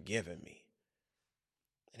 but he's forgiven me.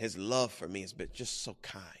 And his love for me has been just so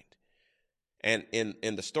kind. And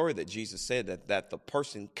in the story that Jesus said that the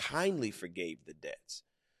person kindly forgave the debts.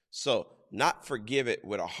 So not forgive it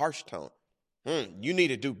with a harsh tone. You need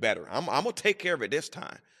to do better. I'm going to take care of it this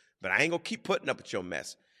time, but I ain't going to keep putting up with your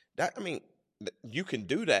mess. You can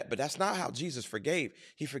do that, but that's not how Jesus forgave.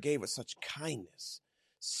 He forgave with such kindness,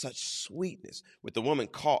 such sweetness. With the woman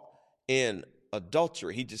caught in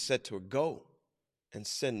adultery, he just said to her, go and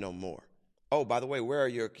sin no more. Oh, by the way, where are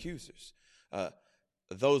your accusers?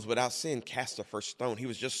 Those without sin cast the first stone. He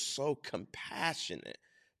was just so compassionate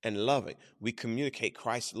and loving. We communicate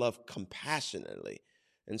Christ's love compassionately.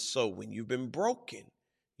 And so when you've been broken,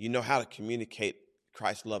 you know how to communicate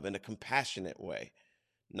Christ's love in a compassionate way,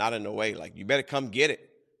 not in a way like you better come get it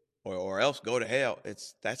or else go to hell.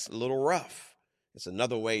 That's a little rough. It's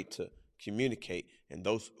another way to communicate. And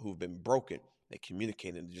those who've been broken, they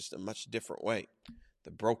communicate in just a much different way.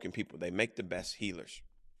 The broken people, they make the best healers.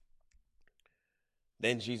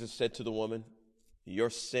 Then Jesus said to the woman, your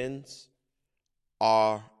sins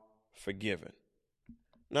are forgiven.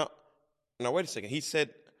 Now, wait a second. He said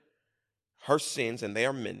her sins, and they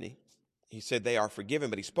are many. He said they are forgiven,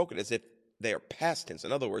 but he spoke it as if they are past tense.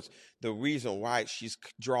 In other words, the reason why she's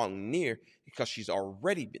drawing near because she's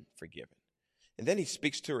already been forgiven. And then he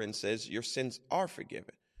speaks to her and says, your sins are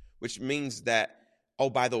forgiven, which means that, oh,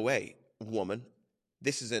 by the way, woman,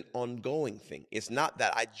 this is an ongoing thing. It's not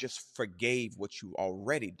that I just forgave what you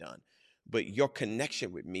already done, but your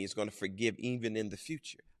connection with me is going to forgive even in the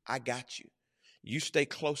future. I got you. You stay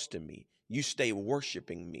close to me. You stay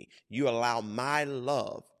worshiping me. You allow my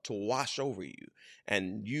love to wash over you,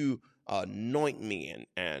 and you anoint me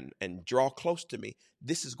and draw close to me.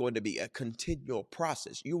 This is going to be a continual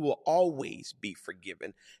process. You will always be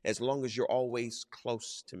forgiven as long as you're always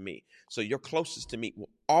close to me. So your closest to me will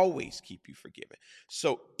always keep you forgiven.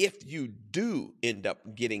 So if you do end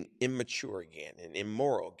up getting immature again and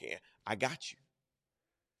immoral again, I got you.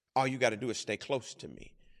 All you got to do is stay close to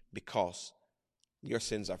me, because your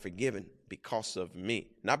sins are forgiven because of me.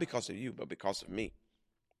 Not because of you, but because of me.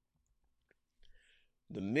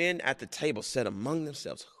 The men at the table said among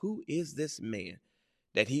themselves, who is this man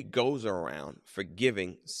that he goes around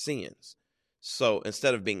forgiving sins? So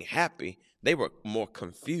instead of being happy, they were more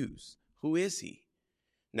confused. Who is he?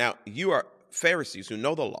 Now, you are Pharisees who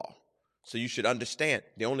know the law, so you should understand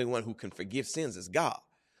the only one who can forgive sins is God.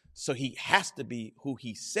 So he has to be who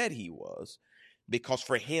he said he was, because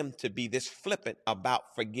for him to be this flippant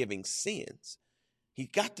about forgiving sins, he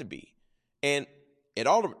got to be. And it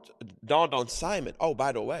all dawned on Simon, oh,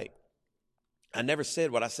 by the way, I never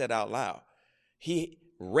said what I said out loud. He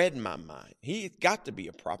read my mind. He got to be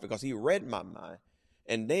a prophet because he read my mind.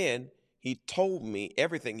 And then he told me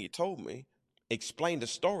everything he told me, explained the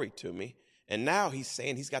story to me. And now he's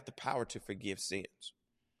saying he's got the power to forgive sins.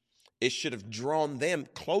 It should have drawn them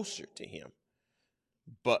closer to him.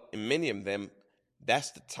 But many of them,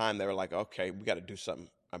 that's the time they were like, okay, we got to do something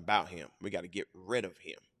about him. We got to get rid of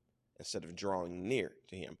him instead of drawing near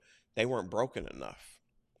to him. They weren't broken enough.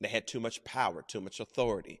 They had too much power, too much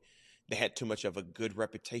authority. They had too much of a good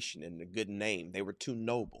reputation and a good name. They were too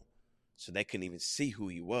noble, so they couldn't even see who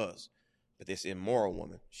he was. But this immoral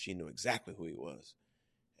woman, she knew exactly who he was.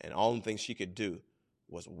 And all the things she could do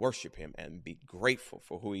was worship him and be grateful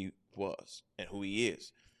for who he was and who he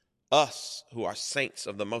is. Us who are saints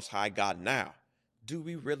of the Most High God now, do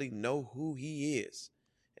we really know who he is?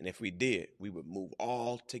 And if we did, we would move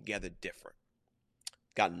altogether different.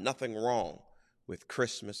 Got nothing wrong with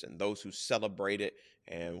Christmas and those who celebrate it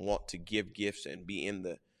and want to give gifts and be in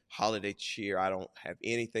the holiday cheer. I don't have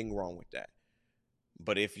anything wrong with that.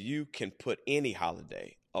 But if you can put any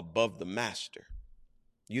holiday above the master,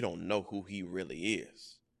 you don't know who he really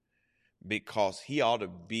is, because he ought to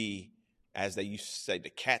be, as they used to say, the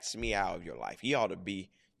cat's meow of your life. He ought to be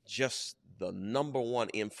just the number one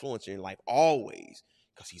influence in your life always,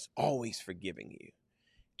 because he's always forgiving you.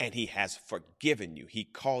 And he has forgiven you. He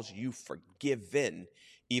calls you forgiven,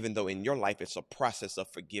 even though in your life it's a process of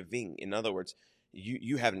forgiving. In other words,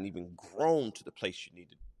 you haven't even grown to the place you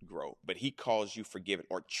need to grow, but he calls you forgiven,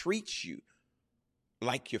 or treats you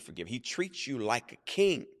like you're forgiven. He treats you like a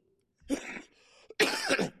king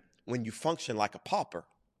when you function like a pauper.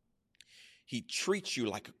 He treats you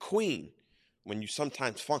like a queen when you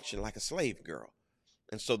sometimes function like a slave girl.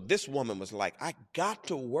 And so this woman was like, I got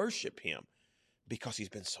to worship him because he's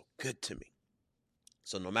been so good to me.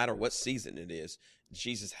 So no matter what season it is,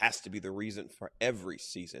 Jesus has to be the reason for every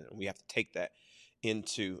season. And we have to take that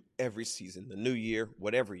into every season, the new year,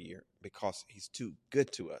 whatever year, because he's too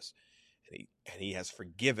good to us. And he has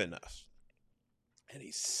forgiven us. And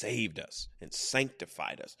he saved us and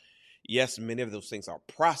sanctified us. Yes, many of those things are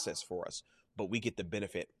a process for us, but we get the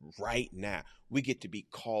benefit right now. We get to be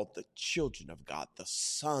called the children of God, the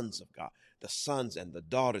sons of God, the sons and the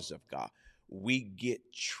daughters of God. We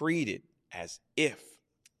get treated as if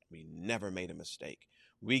we never made a mistake.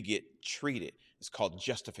 We get treated, it's called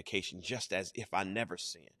justification, just as if I never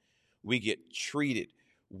sinned. We get treated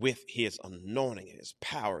with his anointing and his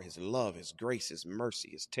power, his love, his grace, his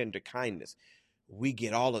mercy, his tender kindness. We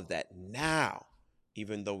get all of that now,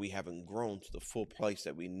 even though we haven't grown to the full place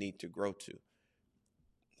that we need to grow to.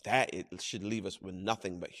 That it should leave us with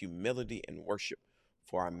nothing but humility and worship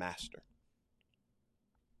for our master.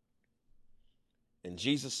 And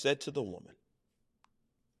Jesus said to the woman,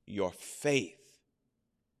 your faith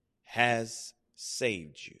has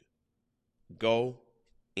saved you. Go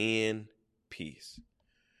in peace.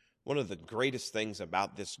 One of the greatest things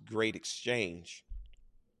about this great exchange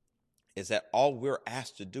is that all we're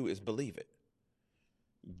asked to do is believe it.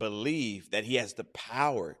 Believe that he has the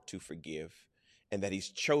power to forgive, and that he's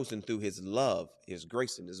chosen through his love, his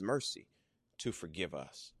grace, and his mercy to forgive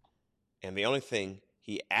us. And the only thing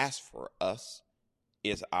he asks for us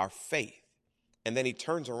is our faith. And then he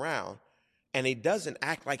turns around and he doesn't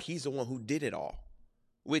act like he's the one who did it all,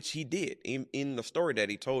 which he did. In the story that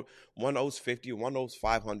he told, one owes 50, one owes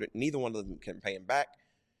 500. Neither one of them can pay him back.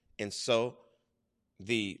 And so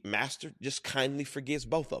the master just kindly forgives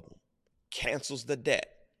both of them, cancels the debt.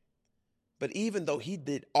 But even though he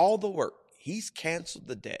did all the work, he's canceled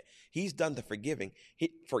the debt, he's done the forgiving,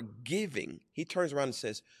 he turns around and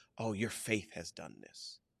says, oh, your faith has done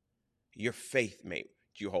this. Your faith made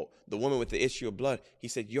you whole. The woman with the issue of blood, he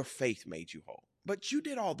said, your faith made you whole. But you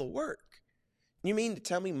did all the work. You mean to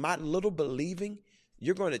tell me my little believing,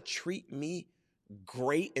 you're going to treat me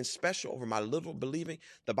great and special over my little believing?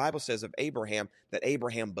 The Bible says of Abraham that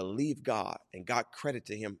Abraham believed God and God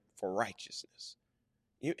credited him for righteousness.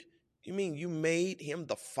 You mean you made him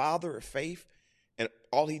the father of faith, and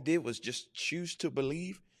all he did was just choose to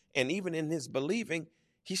believe? And even in his believing,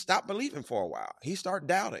 he stopped believing for a while. He started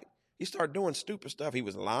doubting. He started doing stupid stuff. He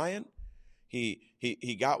was lying.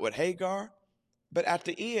 He got with Hagar. But at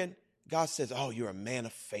the end, God says, oh, you're a man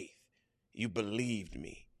of faith. You believed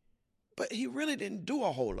me. But he really didn't do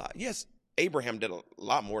a whole lot. Yes, Abraham did a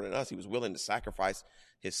lot more than us. He was willing to sacrifice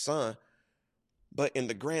his son. But in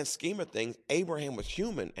the grand scheme of things, Abraham was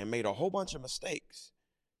human and made a whole bunch of mistakes.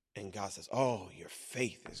 And God says, oh, your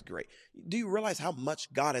faith is great. Do you realize how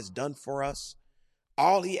much God has done for us?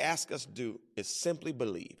 All he asks us to do is simply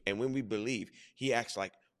believe. And when we believe, he acts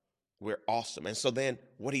like we're awesome. And so then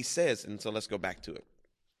what he says, and so let's go back to it.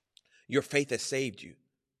 Your faith has saved you.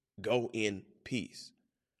 Go in peace.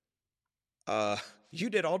 You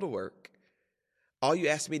did all the work. All you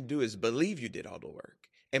asked me to do is believe you did all the work.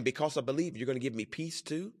 And because I believe, you're going to give me peace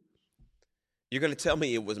too? You're going to tell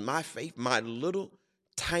me it was my faith, my little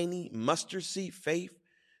tiny mustard seed faith?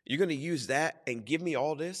 You're going to use that and give me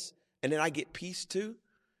all this? And then I get peace too?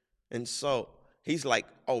 And so he's like,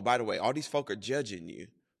 oh, by the way, all these folk are judging you,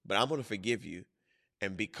 but I'm going to forgive you.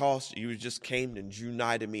 And because you just came and drew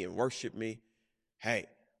nigh to me and worshiped me, hey,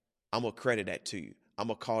 I'm going to credit that to you. I'm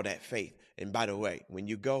going to call that faith. And by the way, when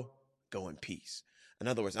you go in peace. In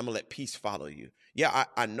other words, I'm going to let peace follow you. Yeah,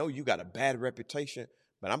 I know you got a bad reputation,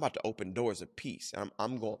 but I'm about to open doors of peace. I'm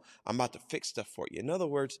about to fix stuff for you. In other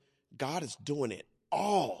words, God is doing it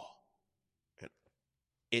all.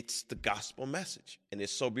 It's the gospel message, and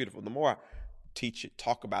it's so beautiful. The more I teach it,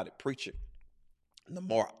 talk about it, preach it, the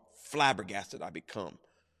more flabbergasted I become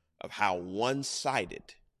of how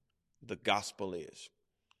one-sided the gospel is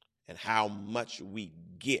and how much we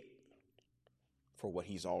get for what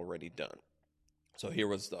he's already done. So here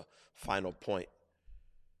was the final point.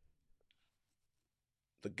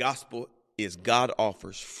 The gospel is God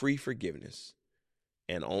offers free forgiveness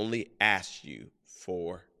and only asks you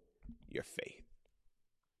for your faith.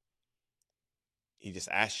 He just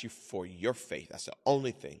asks you for your faith. That's the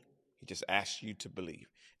only thing. He just asks you to believe.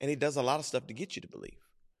 And he does a lot of stuff to get you to believe.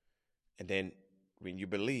 And then when you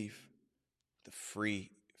believe, the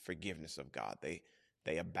free forgiveness of God,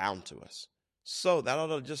 they abound to us. So that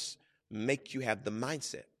ought to just make you have the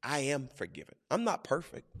mindset. I am forgiven. I'm not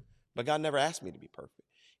perfect, but God never asked me to be perfect.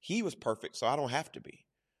 He was perfect, so I don't have to be.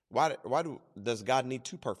 Why does God need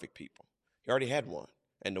two perfect people? He already had one.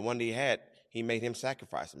 And the one that he had, he made him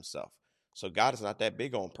sacrifice himself. So God is not that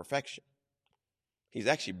big on perfection. He's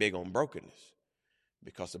actually big on brokenness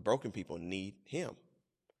because the broken people need him.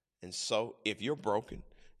 And so if you're broken,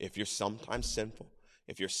 if you're sometimes sinful,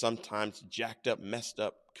 if you're sometimes jacked up, messed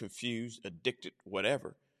up, confused, addicted,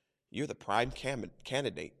 whatever, you're the prime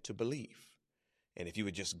candidate to believe. And if you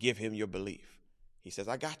would just give him your belief, he says,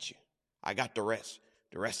 I got you. I got the rest.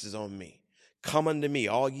 The rest is on me. Come unto me,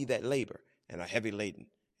 all ye that labor and are heavy laden,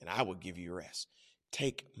 and I will give you rest.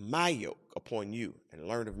 Take my yoke upon you and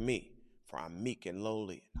learn of me, for I'm meek and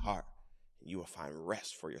lowly in heart, and you will find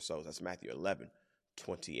rest for your souls. That's Matthew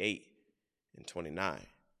 11:28 and 29.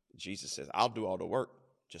 Jesus says, I'll do all the work.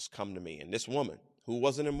 Just come to me. And this woman, who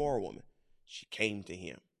was an immoral woman, she came to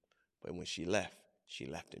him. But when she left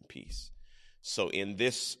in peace. So in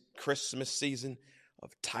this Christmas season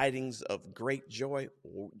of tidings of great joy,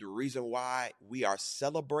 the reason why we are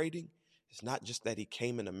celebrating is not just that he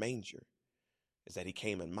came in a manger, is that he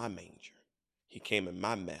came in my manger. He came in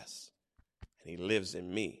my mess, and he lives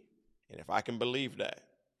in me. And if I can believe that,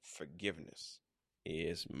 forgiveness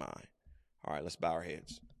is mine. All right, let's bow our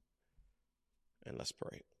heads and let's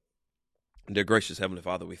pray. Dear gracious Heavenly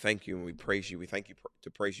Father, we thank you and we praise you. We thank you to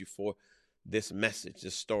praise you for this message,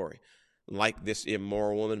 this story. Like this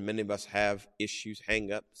immoral woman, many of us have issues,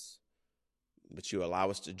 hang-ups, but you allow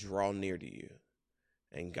us to draw near to you.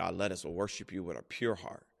 And God, let us worship you with a pure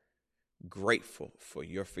heart, grateful for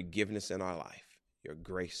your forgiveness in our life, your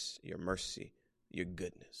grace, your mercy, your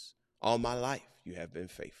goodness. All my life, you have been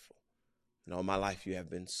faithful. And all my life, you have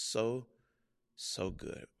been so, so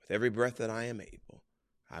good. With every breath that I am able,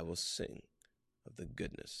 I will sing of the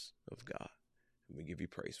goodness of God. And we give you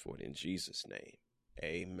praise for it in Jesus' name.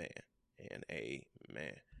 Amen and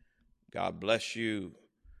amen. God bless you.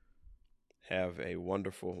 Have a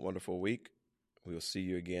wonderful, wonderful week. We will see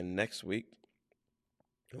you again next week.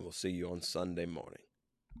 And we'll see you on Sunday morning.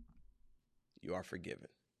 You are forgiven.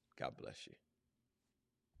 God bless you.